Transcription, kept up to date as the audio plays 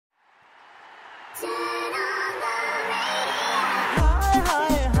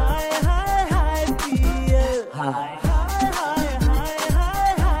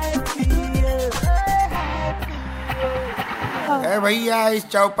भैया इस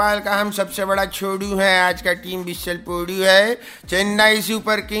चौपाल का हम सबसे बड़ा छोड़ू है। आज का टीम बिस्सल पोड़ू है। चेन्नई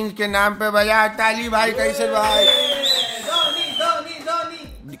सुपर किंग्स के नाम पे बजा ताली भाई। कैसे भाई?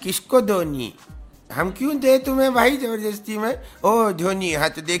 धोनी। किसको धोनी? हम क्यों दे तुम्हें भाई जबरदस्ती में? ओह धोनी। हाँ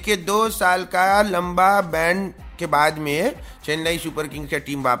तो देखिए 2 साल का लंबा बैन के बाद में चेन्नई सुपर किंग्स का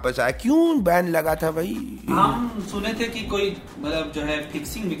टीम वापस आया। क्यों बैन लगा था भाई? हम सुने थे कि कोई मतलब जो है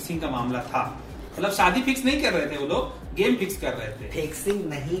फिक्सिंग का मामला था। मतलब शादी फिक्स नहीं कर रहे थे वो लोग, गेम फिक्स कर रहे थे। फिक्सिंग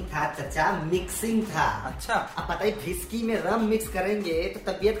नहीं था चचा, मिक्सिंग था। अच्छा। अब पता है फिस्की में रम मिक्स करेंगे तो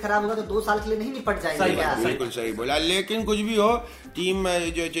तबीयत खराब होगा तो 2 साल के लिए नहीं निपट जाएंगे क्या? बिल्कुल सही बोला। लेकिन कुछ भी हो, टीम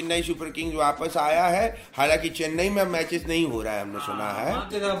जो चेन्नई सुपर किंग्स वापस आया है। हालांकि चेन्नई में मैचेस नहीं हो रहा है, हमने सुना है।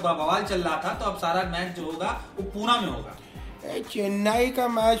 बवाल चल रहा था, तो अब सारा मैच जो होगा वो पूना में होगा। चेन्नई का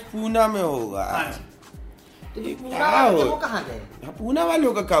मैच पूना में होगा। तो वो कहाँ गए? पूना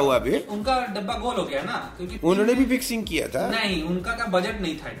वालों का क्या हुआ बे? उनका डब्बा गोल हो गया ना, क्योंकि उन्होंने भी फिक्सिंग किया था। नहीं, उनका का बजट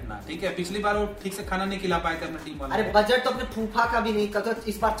नहीं था इतना। ठीक है, पिछली बार वो ठीक से खाना नहीं खिला पाए थे अपने टीम वाले। अरे बजट तो अपने फूफा का भी नहीं था,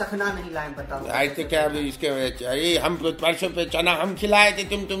 इस बार चखना नहीं लाए। बताओ आज तो क्या इसके हम परसों पे चना हम खिलाए थे,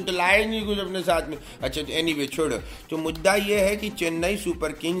 तुम तो लाए नहीं कुछ अपने साथ में। अच्छा एनीवे छोड़ो। तो मुद्दा ये है कि चेन्नई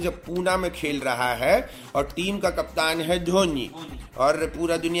सुपर किंग्स पूना में खेल रहा है और टीम का कप्तान है धोनी। और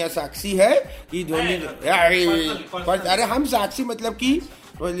पूरा दुनिया साक्षी है कि धोनी। अरे हम साक्षी मतलब कि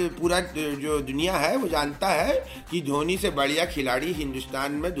पूरा जो दुनिया है वो जानता है कि धोनी से बढ़िया खिलाड़ी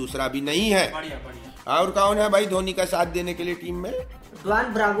हिंदुस्तान में दूसरा भी नहीं है। बढ़िया। और कौन है भाई धोनी का साथ देने के लिए टीम में?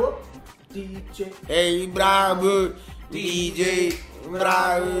 Duan Bravo, Bravo, DJ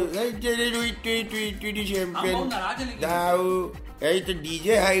Bravo, यही तो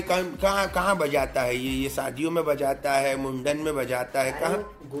डीजे है। कहाँ बजाता है ये शादियों में बजाता है, मुंडन में बजाता है। कहाँ?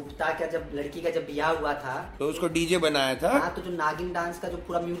 गुप्ता का जब लड़की का जब ब्याह हुआ था तो उसको डीजे बनाया था। हाँ, तो जो नागिन डांस का जो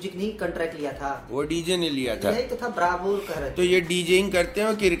पूरा म्यूजिक नहीं कॉन्ट्रैक्ट लिया था, वो डीजे ने लिया था। यही तो था ब्रावो कह रहे थे। तो ये डीजेइंग करते हैं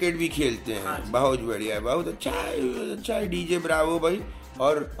और क्रिकेट भी खेलते हैं। बहुत बढ़िया है, बहुत अच्छा है डीजे ब्रावो भाई।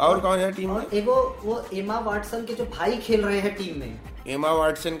 और कौन है टीम में? एगो वो एमा वाटसन के जो भाई खेल रहे हैं टीम में। एमा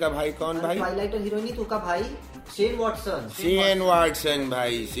वाटसन का भाई कौन भाई? ट्वाइलाइट हीरोइन तो का भाई शेन वाटसन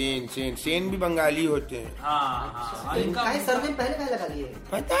भाई। सेन भी बंगाली होते हैं। हाँ। सरनेम पहले कहाँ लगा लिए?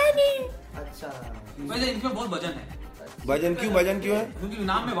 पता नहीं। अच्छा पहले इनमें बहुत वजन है। वजन क्यों है? क्योंकि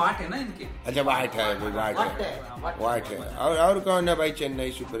नाम में वाट है ना इनके। अच्छा वाट है। और कौन है भाई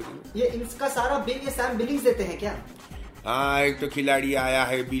चेन्नई सुपर किंग्स? ये इनका सारा बिल ये सैम बिलिंग्स देते हैं क्या? हाँ, एक तो खिलाड़ी आया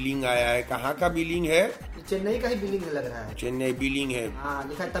है, बिलिंग आया है। कहाँ का बिलिंग है? चेन्नई का ही बिलिंग लग रहा है। चेन्नई बिलिंग है। हाँ,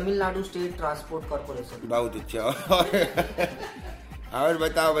 लिखा है तमिलनाडु स्टेट ट्रांसपोर्ट कॉर्पोरेशन। बहुत अच्छा। और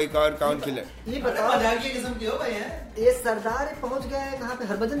बताओ भाई कौन खिला? ये बताओ किस्म की हो भाई है? ये सरदार पहुंच गया है कहाँ पे?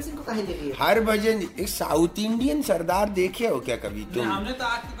 हरभजन सिंह को कहीं ले लिए? हरभजन एक साउथ इंडियन सरदार देखे हो क्या कभी तुम? हमने तो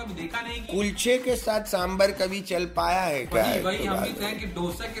आज तक कभी देखा नहीं। कुलचे के साथ सांबर कभी चल पाया है क्या? वही हम भी कहें कि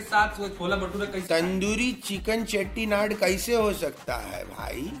डोसा के साथ छोला भटूरा कैसे? तंदूरी चिकन चेट्टीनाड कैसे हो सकता है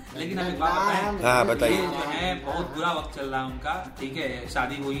भाई? लेकिन अभी बात हाँ बताइए। जो है बहुत बुरा वक्त चल रहा है उनका। ठीक है,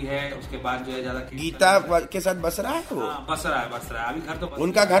 शादी हुई है, उसके बाद जो है ज्यादा गीता के साथ बस रहा है वो। बस रहा है अभी घर तो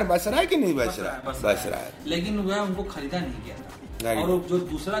उनका घर बस रहा है कि नहीं बस रहा है। लेकिन वह उनको खरीदा नहीं गया था। और जो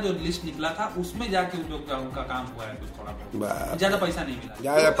दूसरा जो लिस्ट निकला था उसमें जाके उनका काम हुआ है कुछ थोड़ा बहुत। ज्यादा पैसा नहीं मिला।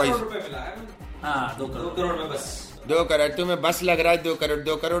 ज्यादा पैसा मिला है। हाँ 2 करोड़ में बस। 2 करोड़ तुम्हें बस लग रहा है?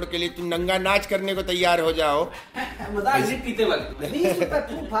 2 करोड़ के लिए तुम नंगा नाच करने को तैयार हो जाओ।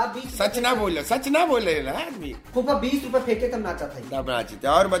 सच ना बोले ना आदमी। फूफा 20 रुपए फेंके तब नाचा था। तब नाचते।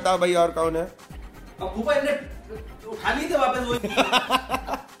 और बताओ भाई और कौन है? उठा ली थे वापस।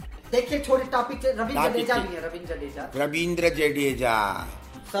 देखिए छोटे टॉपिक रविंद्र जडेजा भी है। रविंद्र जडेजा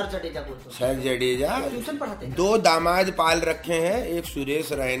सर जडेजा ट्यूशन पढ़ाते हैं। 2 दामाद पाल रखे हैं, एक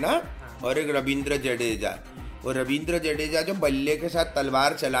सुरेश रैना और एक रविंद्र जडेजा। वो रविंद्र जडेजा जो बल्ले के साथ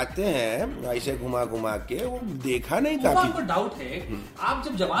तलवार चलाते हैं ऐसे घुमा के, वो देखा नहीं था। आपको डाउट है? आप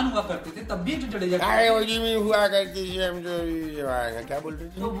जब जवान हुआ करते थे तब भी जो जडेजा हुआ करती थी, हम जो क्या बोल रहे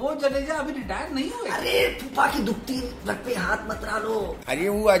थे? तो वो जडेजा अभी रिटायर नहीं हुए? अरे फूफा की दुखती रख पे हाथ मत डालो। अरे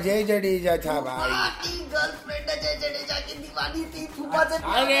वो अजय जडेजा था भाई। गर्लफ्रेंड अजय जडेजा की दीवानी थी फूफा से।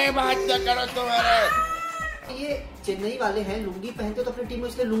 अरे बात क्या करो तुम्हारे। ये चेन्नई वाले हैं, लुंगी पहनते तो अपनी टीम में,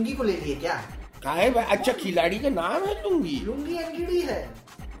 इसलिए लुंगी को ले लिए क्या? काहे भाई? अच्छा खिलाड़ी का नाम है लुंगी? लुंगी एनगिड़ी है,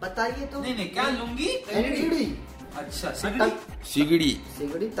 बताइए तो। नहीं क्या लुंगी एनगिड़ी? अच्छा सिगड़ी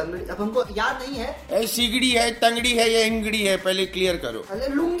तंगड़ी, अब हमको याद नहीं है। सिगड़ी है, तंगड़ी है या इंगड़ी है, पहले क्लियर करो। अरे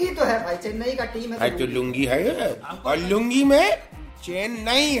लुंगी तो है भाई, चेन्नई का टीम है तो लुंगी है। और लुंगी में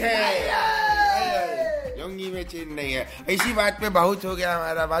चेन्नई है। लुंगी में चेन नहीं है। इसी बात पे बहुत हो गया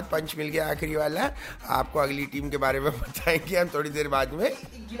हमारा बात, पंच मिल गया आखिरी वाला। आपको अगली टीम के बारे में बताएंगे हम थोड़ी देर बाद में।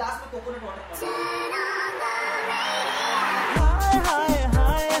 गिलास में कोकोनट वाटर।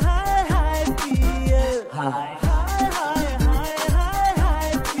 हाय